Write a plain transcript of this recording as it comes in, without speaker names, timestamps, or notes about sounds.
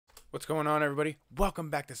What's going on, everybody? Welcome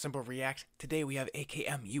back to Simple Reacts. Today we have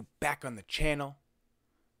AKMU back on the channel.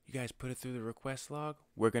 You guys put it through the request log.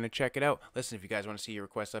 We're going to check it out. Listen, if you guys want to see your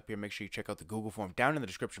requests up here, make sure you check out the Google form down in the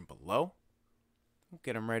description below. We'll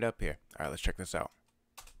get them right up here. All right, let's check this out.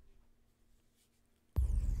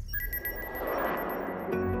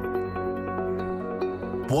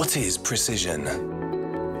 What is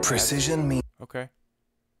precision? Precision means... Okay.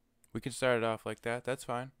 We can start it off like that. That's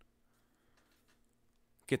fine.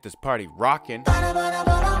 Get this party rocking. Okay.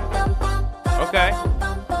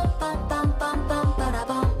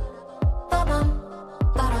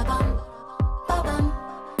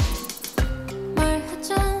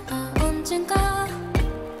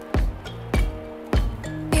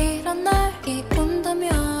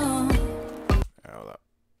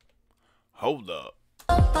 Hold up.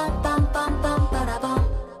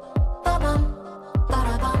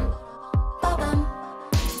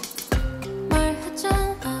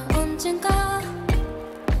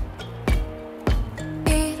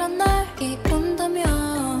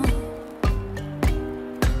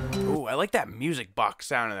 Ooh, I like that music box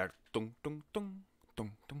sound in there. Dun, dun, dun,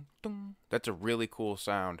 dun, dun, dun. That's a really cool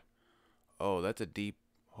sound. Oh, that's a deep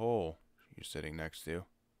hole you're sitting next to.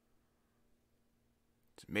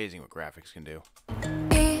 It's amazing what graphics can do. I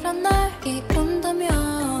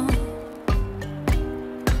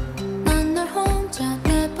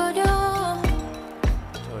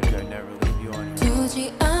told you I'd never leave you on your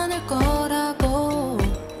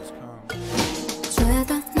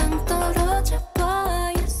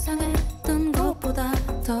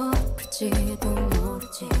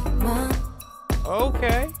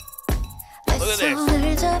Okay. Look at this.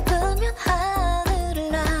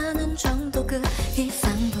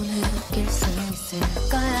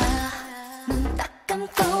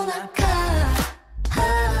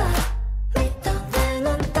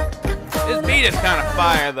 This beat is kind of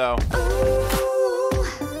fire, though.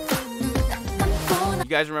 You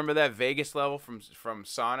guys remember that Vegas level from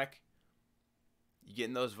Sonic? You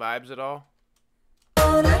getting those vibes at all?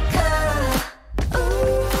 So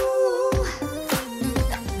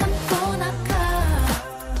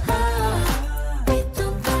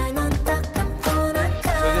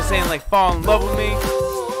this ain't like fall in love with me?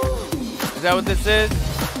 Is that what this is?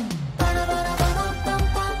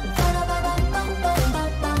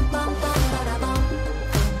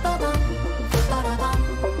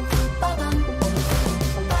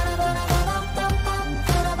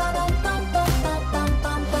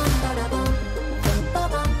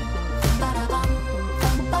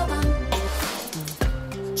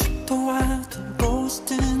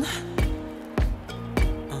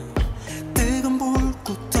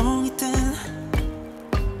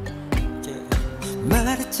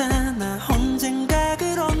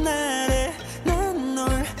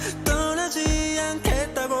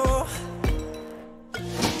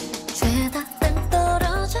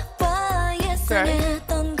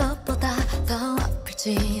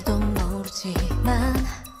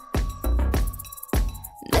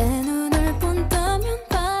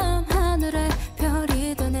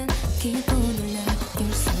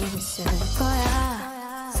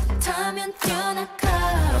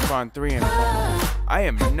 Up on 3 and 4. I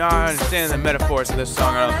am not understanding the metaphors of this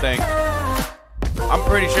song, I don't think. I'm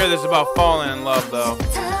pretty sure this is about falling in love, though.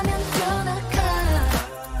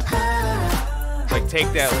 Like,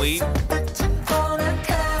 take that leap.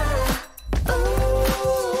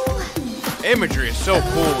 Imagery is so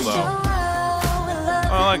cool, though.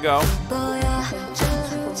 Oh, let go.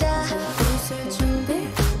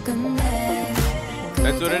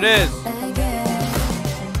 That's what it is.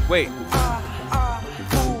 Wait.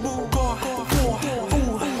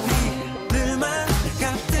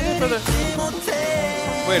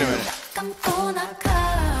 Wait a minute.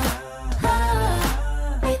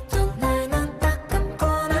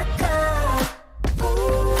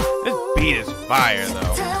 This beat is fire,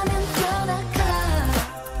 though.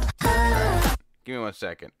 Give me 1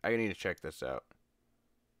 second. I need to check this out.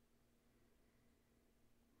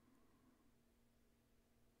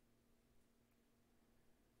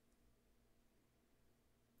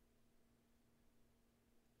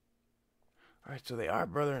 Alright, so they are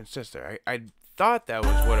brother and sister. I thought that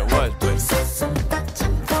was what it was, but...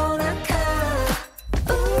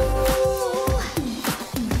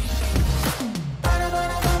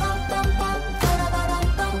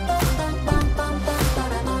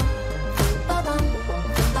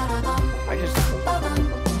 I just...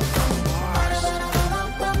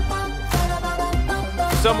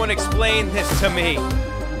 Someone explain this to me,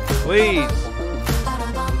 please.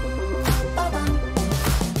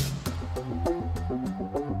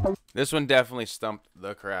 This one definitely stumped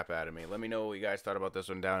the crap out of me. Let me know what you guys thought about this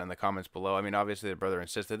one down in the comments below. I mean, obviously the brother and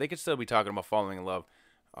sister, they could still be talking about falling in love.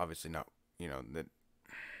 Obviously not, you know, that.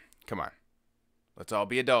 Come on. Let's all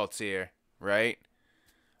be adults here, right?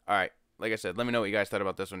 All right. Like I said, let me know what you guys thought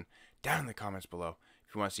about this one down in the comments below.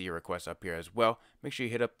 If you want to see your requests up here as well, make sure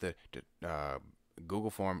you hit up the Google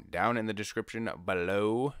form down in the description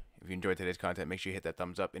below. If you enjoyed today's content, make sure you hit that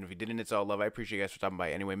thumbs up. And if you didn't, it's all love. I appreciate you guys for stopping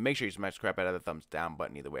by anyway. Make sure you smash the crap out of the thumbs down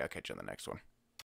button. Either way, I'll catch you on the next one.